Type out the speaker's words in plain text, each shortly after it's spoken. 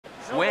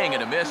Swing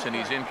and a miss, and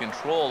he's in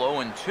control.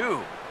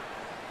 0-2.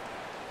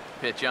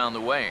 Pitch on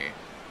the way.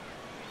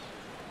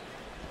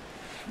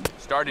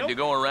 Started to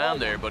go around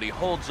there, but he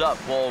holds up.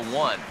 Ball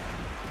 1.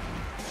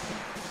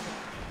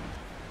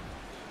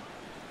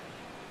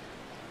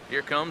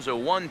 Here comes a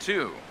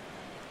 1-2.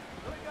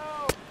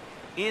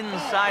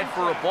 Inside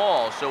for a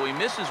ball, so he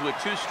misses with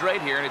 2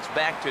 straight here, and it's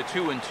back to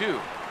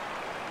 2-2.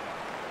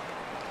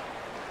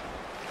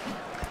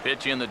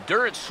 Pitch in the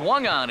dirt,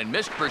 swung on and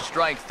missed for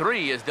strike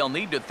 3, as they'll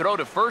need to throw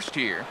to first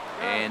here.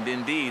 And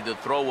indeed, the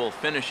throw will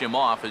finish him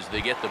off as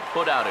they get the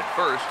put out at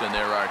first, and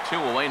there are 2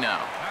 away now.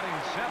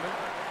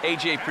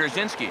 A.J.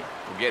 Pierzynski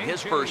will get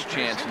his first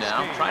chance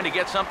now, trying to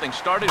get something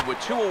started with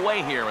 2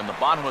 away here in the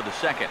bottom of the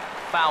second.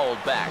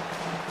 Fouled back.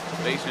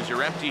 Bases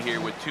are empty here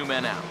with 2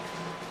 men out.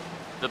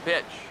 The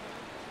pitch.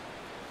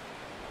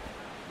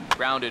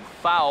 Grounded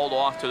fouled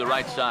off to the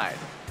right side.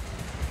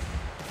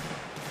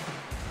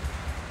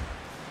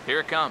 Here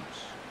it comes.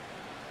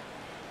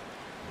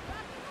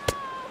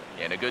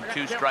 And a good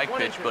 2-strike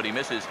pitch, but he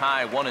misses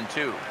high.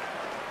 1-2.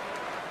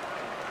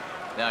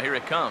 Now here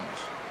it comes.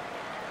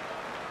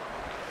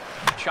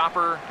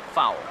 Chopper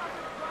foul.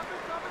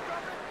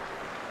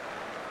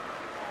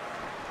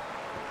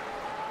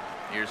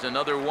 Here's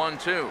another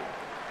 1-2.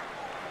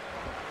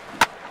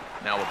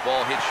 Now a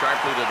ball hit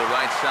sharply to the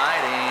right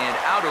side and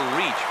out of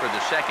reach for the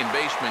second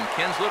baseman,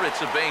 Kinsler.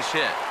 It's a base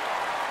hit.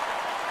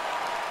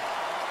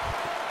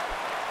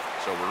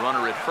 So a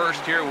runner at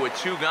first here with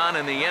 2 gone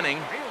in the inning.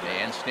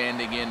 And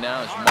standing in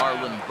now is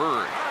Marlon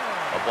Byrd.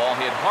 A ball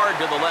hit hard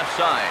to the left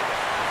side.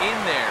 In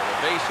there, a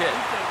base hit.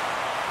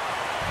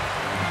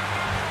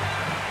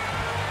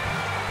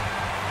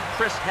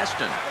 Chris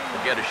Heston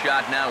will get a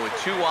shot now with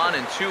 2 on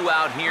and 2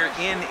 out here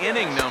in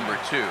inning number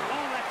 2.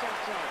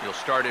 You'll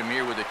start him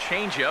here with a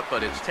changeup,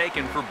 but it's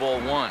taken for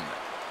ball 1.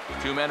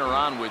 2 men are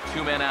on with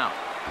 2 men out.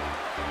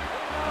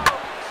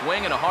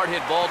 Swing and a hard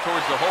hit ball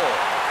towards the hole.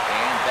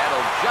 And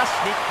that'll just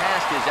sneak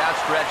past his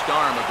outstretched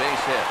arm, a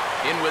base hit.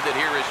 In with it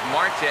here is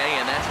Marte,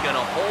 and that's going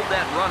to hold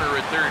that runner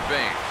at third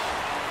base.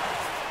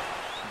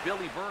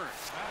 Billy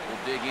Burns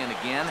will dig in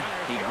again.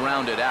 He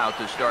grounded out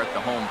to start the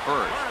home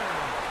first.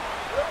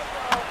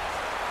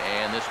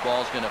 And this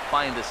ball's going to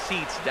find the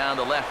seats down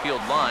the left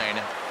field line.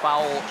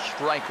 Foul,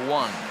 strike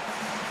 1.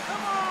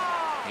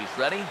 He's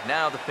ready.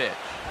 Now the pitch.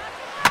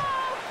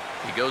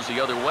 He goes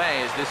the other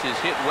way as this is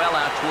hit well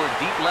out toward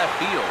deep left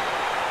field.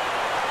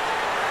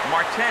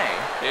 Marte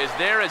is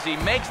there as he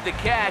makes the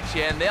catch,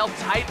 and they'll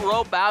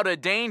tightrope out of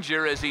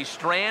danger as he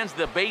strands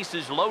the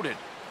bases loaded.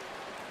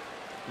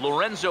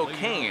 Lorenzo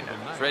Cain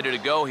is ready to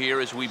go here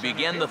as we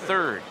begin the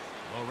third.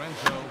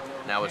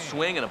 Now a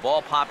swing and a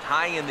ball popped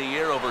high in the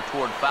air over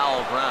toward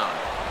foul ground.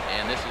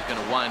 And this is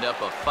going to wind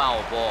up a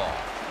foul ball.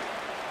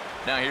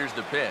 Now here's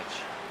the pitch.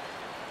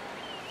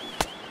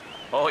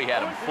 Oh, he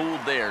had him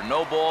fooled there.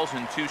 No balls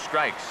and 2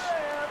 strikes.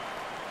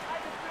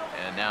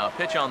 And now a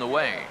pitch on the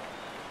way.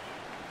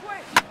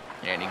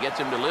 And he gets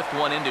him to lift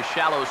one into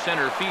shallow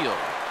center field.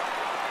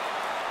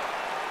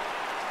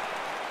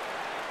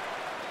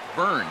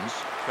 Burns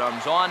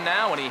comes on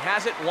now, and he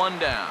has it 1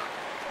 down.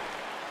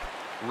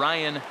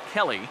 Ryan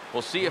Kelly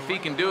will see if he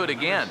can do it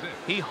again.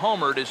 He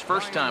homered his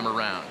first time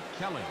around.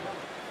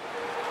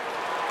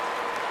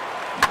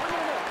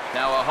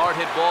 Now a hard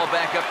hit ball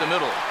back up the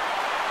middle.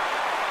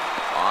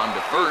 On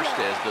to first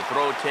as the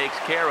throw takes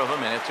care of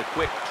him, and it's a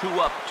quick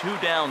 2-up,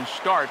 2-down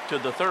start to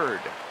the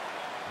third.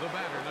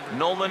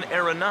 Nolan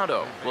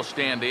Arenado will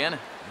stand in. A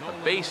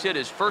base hit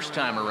his first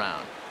time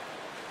around.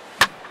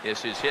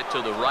 This is hit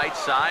to the right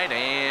side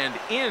and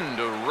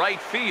into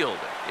right field.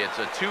 It's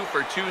a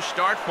 2-for-2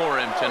 start for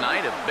him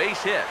tonight, a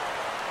base hit.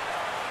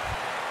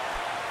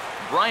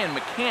 Brian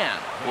McCann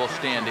will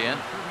stand in.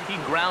 He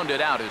grounded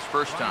out his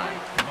first time.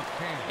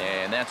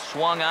 And that's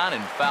swung on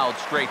and fouled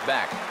straight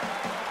back.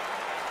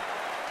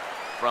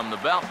 From the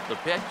belt, the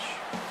pitch.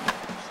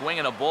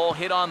 Swinging a ball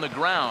hit on the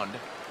ground.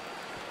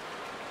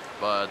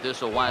 But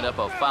this will wind up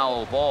a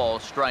foul ball,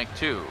 strike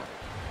 2.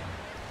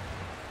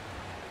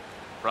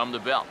 From the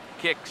belt,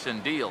 kicks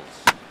and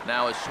deals.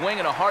 Now a swing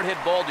and a hard hit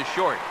ball to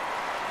short.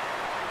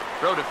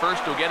 Throw to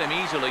first will get him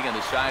easily, and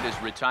the side is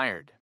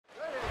retired.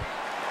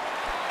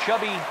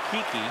 Chubby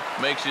Kiki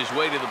makes his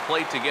way to the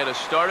plate to get us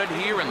started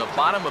here in the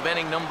bottom of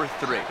inning number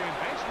 3.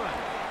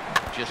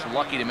 Just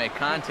lucky to make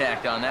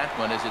contact on that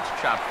one as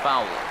it's chopped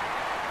foul.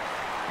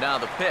 Now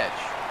the pitch.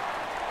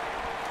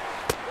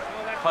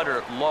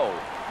 Cutter low,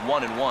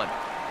 1-1.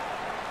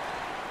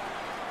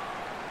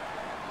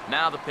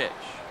 Now the pitch.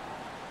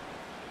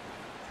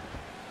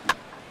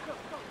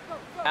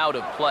 Out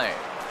of play.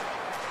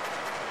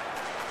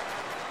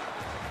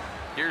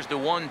 Here's the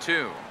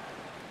 1-2.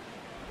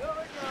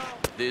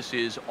 This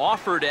is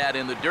offered at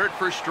in the dirt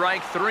for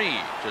strike 3.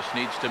 Just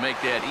needs to make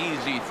that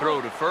easy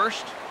throw to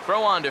first.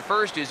 Throw on to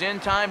first is in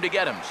time to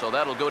get him, so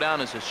that'll go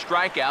down as a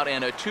strikeout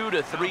and a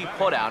 2-3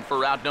 putout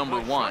for out number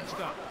 1.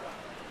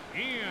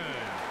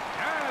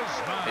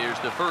 Here's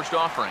the first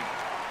offering.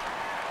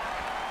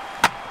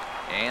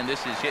 And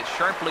this is hit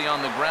sharply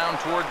on the ground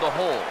toward the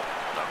hole.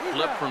 The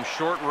flip from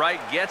short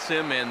right gets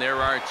him, and there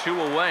are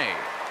 2 away.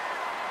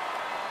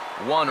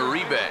 One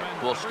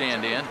Uribe will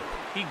stand in.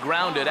 He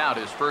grounded out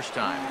his first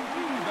time.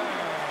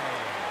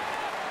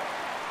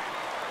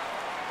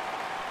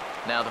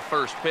 Now the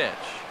first pitch.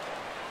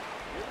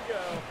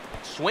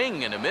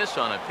 Swing and a miss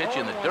on a pitch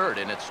in the dirt,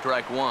 and it's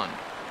strike one.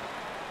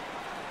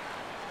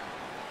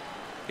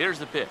 Here's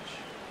the pitch.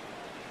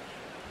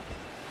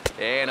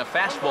 And a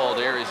fastball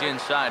there is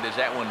inside as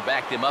that one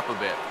backed him up a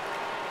bit.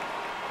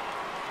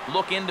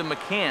 Look into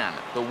McCann,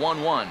 the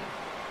 1-1.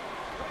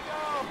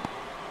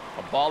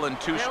 A ball and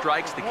 2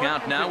 strikes, the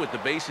count now with the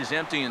bases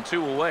empty and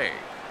 2 away.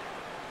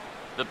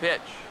 The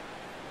pitch.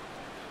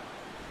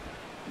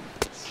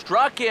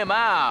 Struck him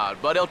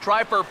out, but he'll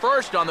try for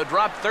first on the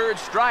drop third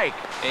strike.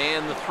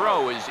 And the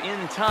throw is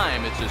in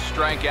time. It's a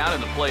strikeout,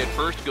 and the play at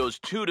first goes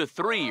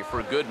 2-3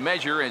 for good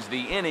measure as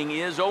the inning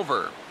is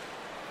over.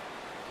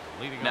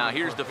 Now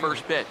here's the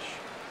first pitch.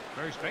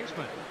 First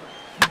baseman.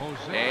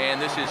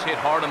 And this is hit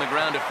hard on the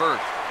ground at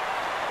first.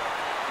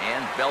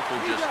 And Belt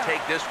will just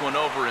take this one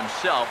over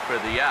himself for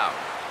the out.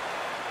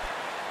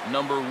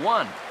 Number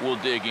 1 will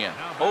dig in.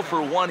 0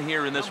 for 1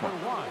 here in this one.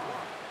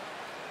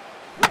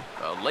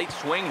 A late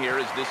swing here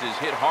as this is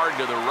hit hard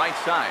to the right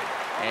side.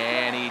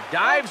 And he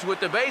dives with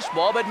the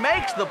baseball but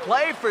makes the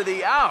play for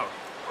the out.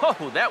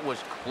 Oh, that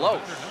was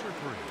close.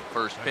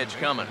 First pitch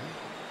coming.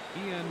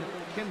 Ian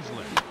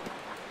Kinsley.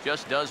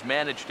 Just does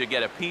manage to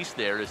get a piece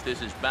there as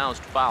this is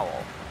bounced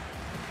foul.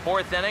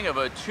 4th inning of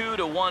a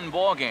 2-1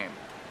 ball game.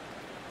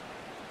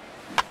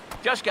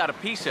 Just got a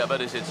piece of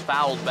it as it's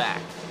fouled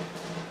back.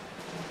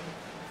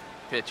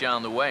 Pitch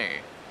on the way.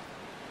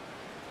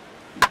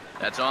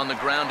 That's on the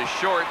ground to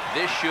short.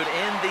 This should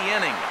end the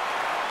inning.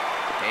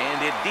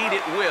 And indeed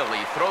it will.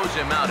 He throws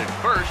him out at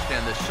first,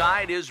 and the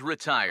side is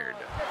retired.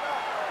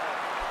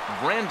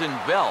 Brandon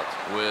Belt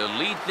will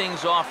lead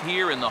things off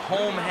here in the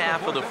home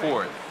half of the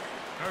 4th.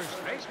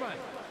 First baseman.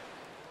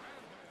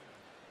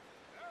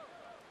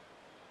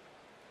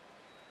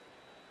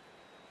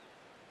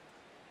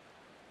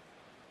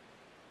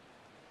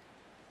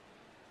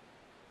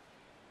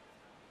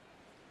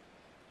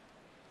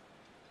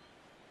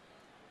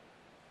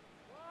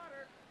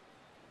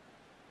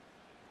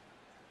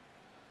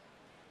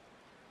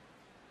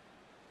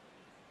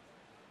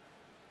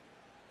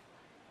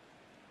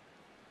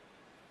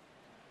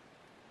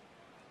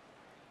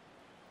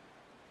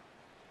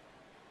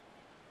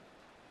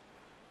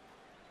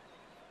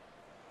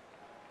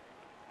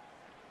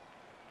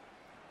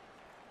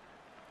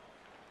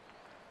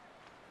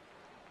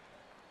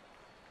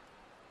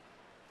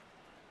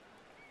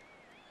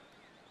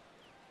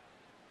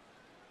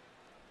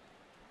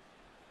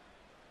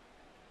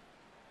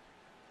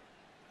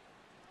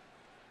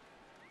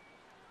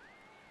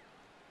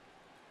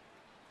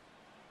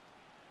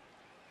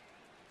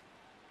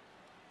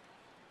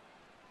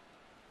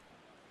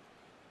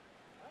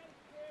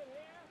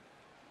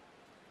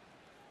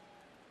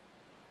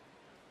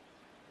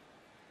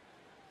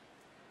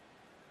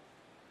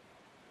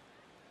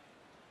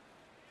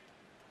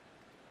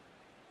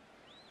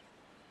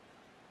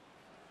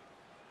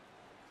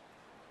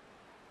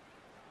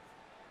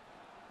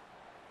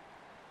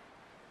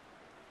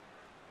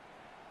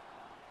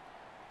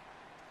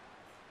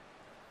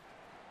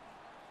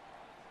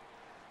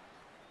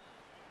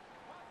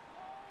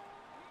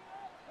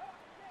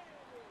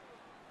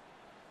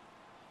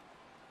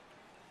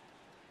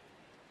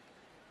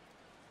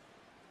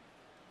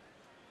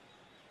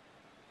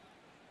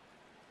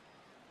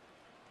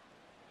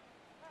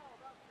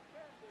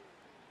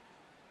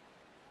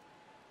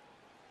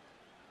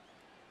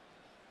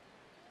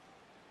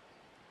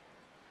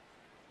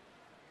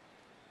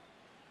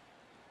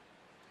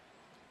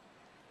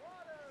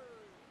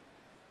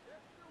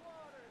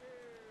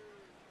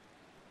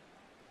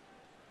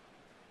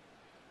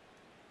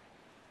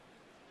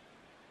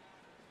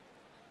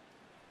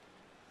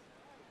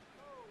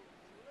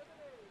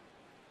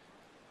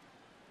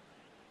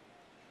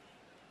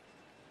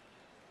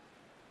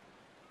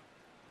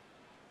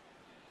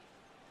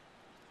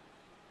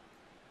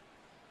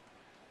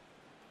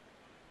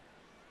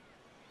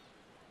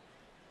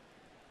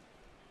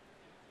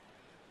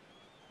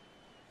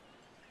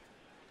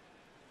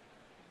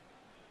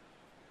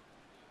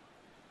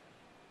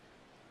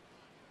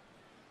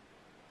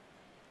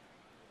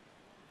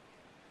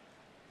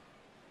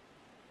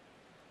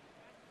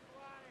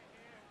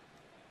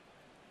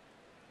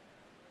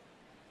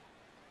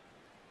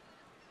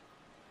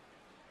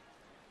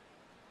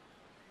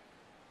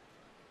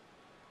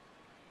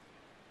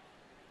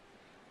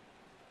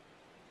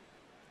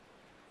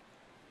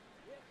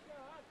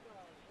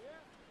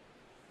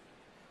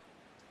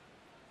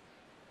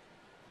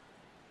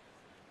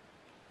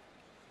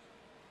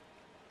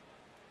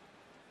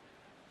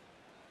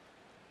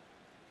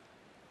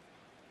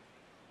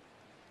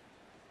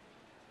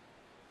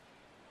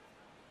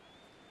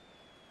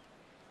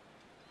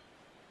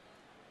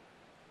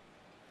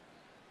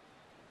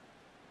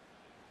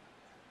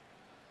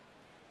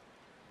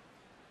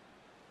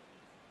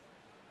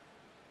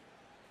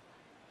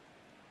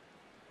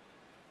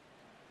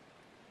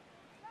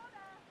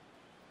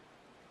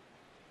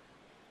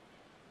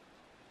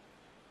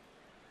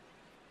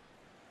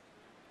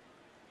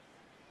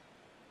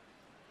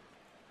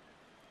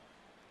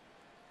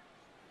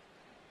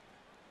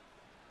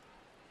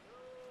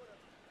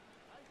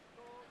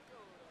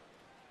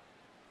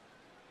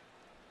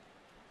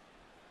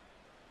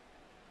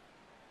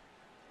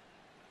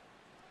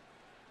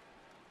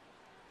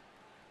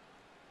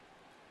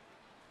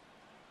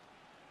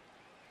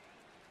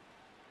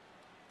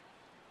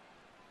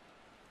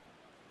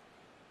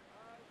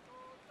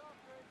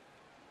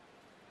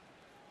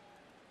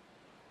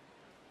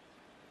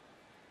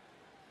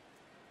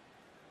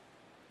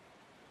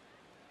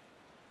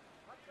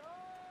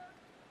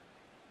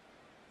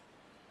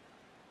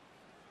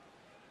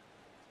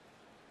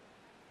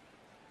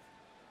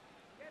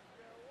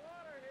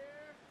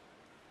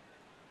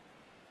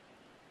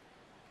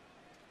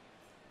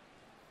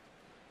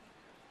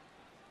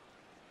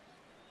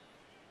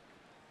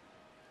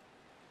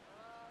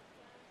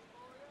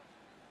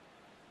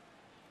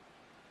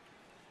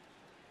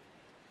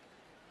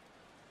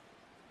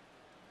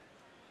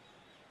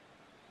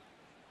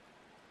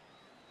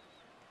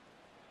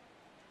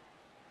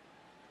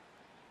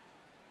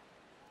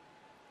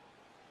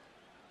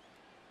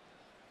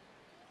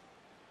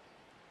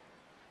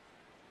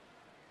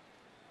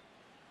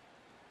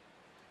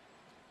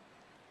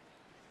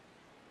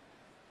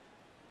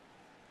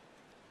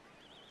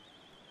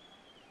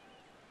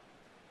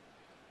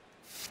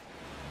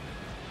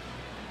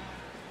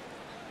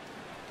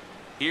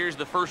 Here's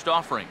the first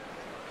offering.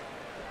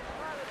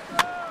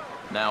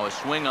 Now a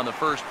swing on the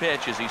first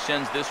pitch as he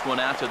sends this one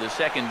out to the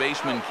second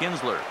baseman,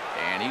 Kinsler.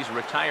 And he's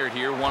retired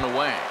here, 1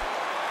 away.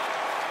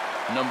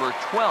 Number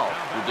 12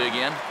 will dig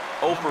in.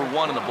 0 for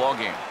 1 in the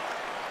ballgame.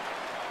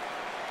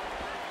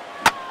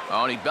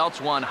 Oh, and he belts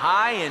one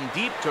high and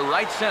deep to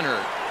right center.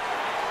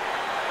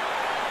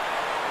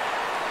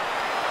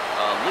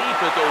 A leap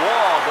at the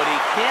wall, but he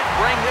can't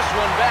bring this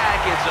one back.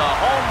 It's a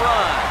home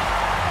run.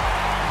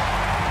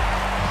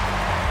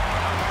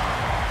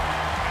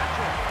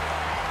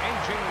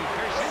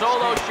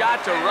 Solo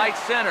shot to right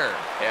center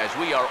as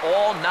we are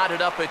all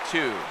knotted up at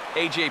 2.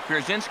 A.J.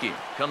 Pierzynski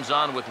comes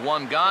on with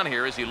 1 gone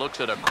here as he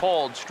looks at a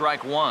called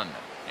strike 1.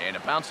 And a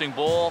bouncing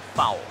ball,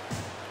 foul.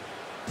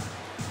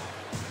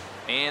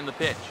 And the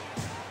pitch.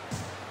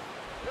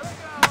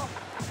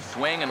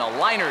 Swing and a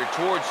liner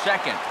towards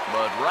second,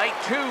 but right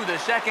to the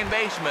second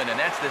baseman, and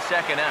that's the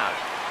second out.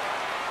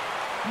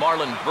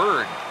 Marlon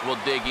Byrd will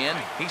dig in.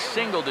 He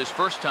singled his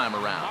first time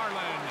around.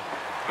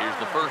 Here's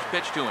the first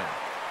pitch to him.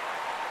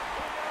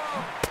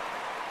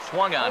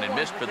 Swung on and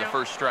missed for the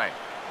first strike.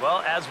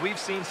 Well, as we've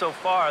seen so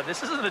far,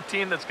 this isn't a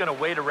team that's going to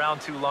wait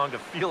around too long to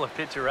feel a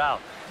pitcher out.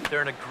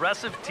 They're an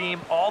aggressive team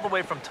all the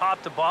way from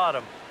top to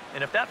bottom.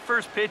 And if that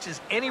first pitch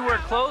is anywhere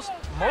close,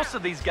 most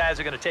of these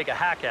guys are going to take a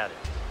hack at it.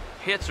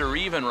 Hits are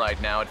even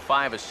right now at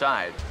 5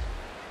 aside.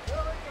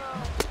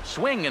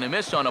 Swing and a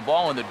miss on a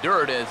ball in the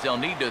dirt as they'll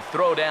need to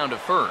throw down to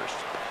first.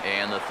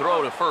 And the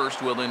throw to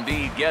first will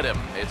indeed get him.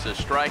 It's a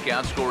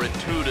strikeout, score at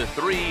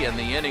 2-3, and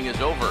the inning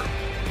is over.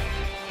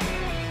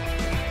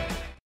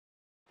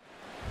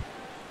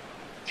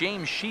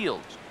 James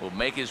Shields will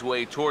make his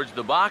way towards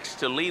the box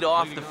to lead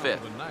off the 5th.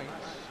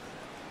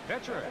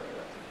 Pitcher,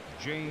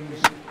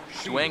 James.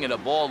 Swing and a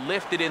ball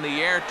lifted in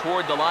the air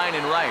toward the line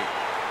and right.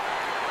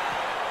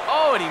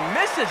 Oh, and he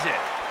misses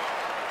it.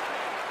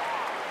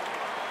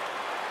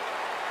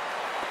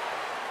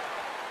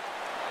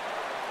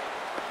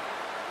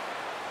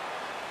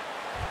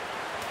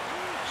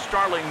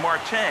 Starling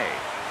Marte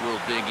will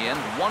dig in.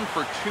 1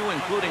 for 2,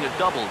 including a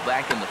double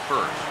back in the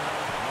first.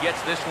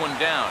 Gets this one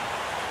down.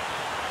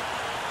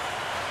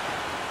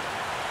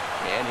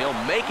 And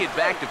he'll make it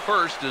back to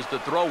first as the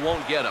throw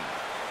won't get him.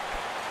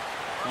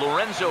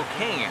 Lorenzo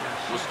Cain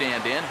will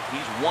stand in.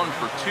 He's 1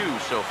 for 2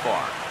 so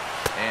far.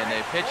 And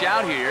they pitch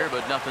out here,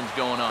 but nothing's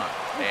going on.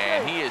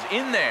 And he is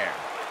in there.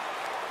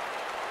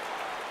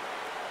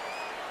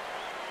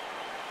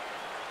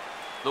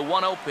 The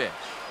 1-0 pitch.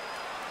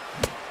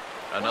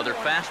 Another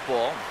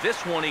fastball.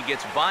 This one he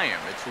gets by him.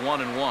 It's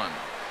 1-1.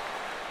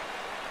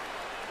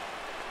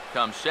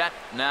 Comes set.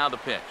 Now the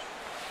pitch.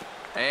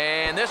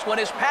 And this one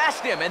is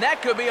past him, and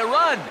that could be a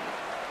run.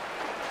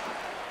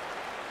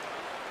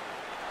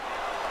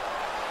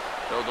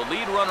 So the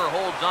lead runner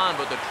holds on,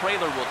 but the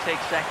trailer will take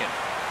second.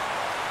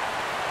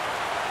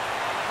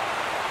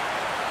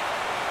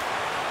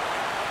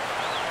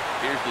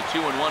 Here's the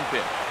 2-1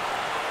 pitch.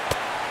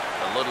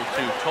 A little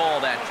too tall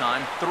that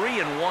time.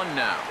 3-1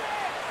 now.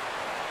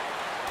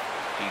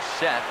 He's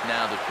set.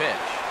 Now the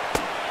pitch.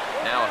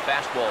 Now a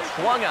fastball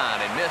swung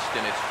on and missed,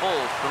 and it's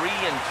full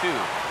 3-2.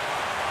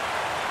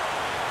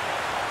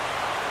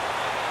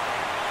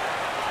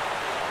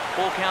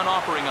 Full count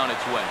offering on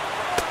its way.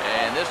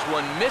 And this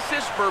one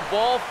misses for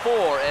ball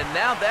 4, and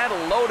now that'll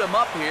load him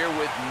up here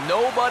with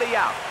nobody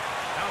out.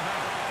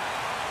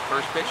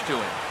 First pitch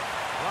to him.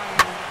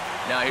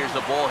 Now here's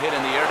the ball hit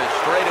in the air to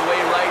straightaway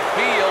right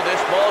field. This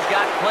ball's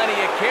got plenty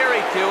of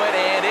carry to it,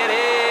 and it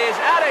is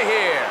out of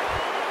here.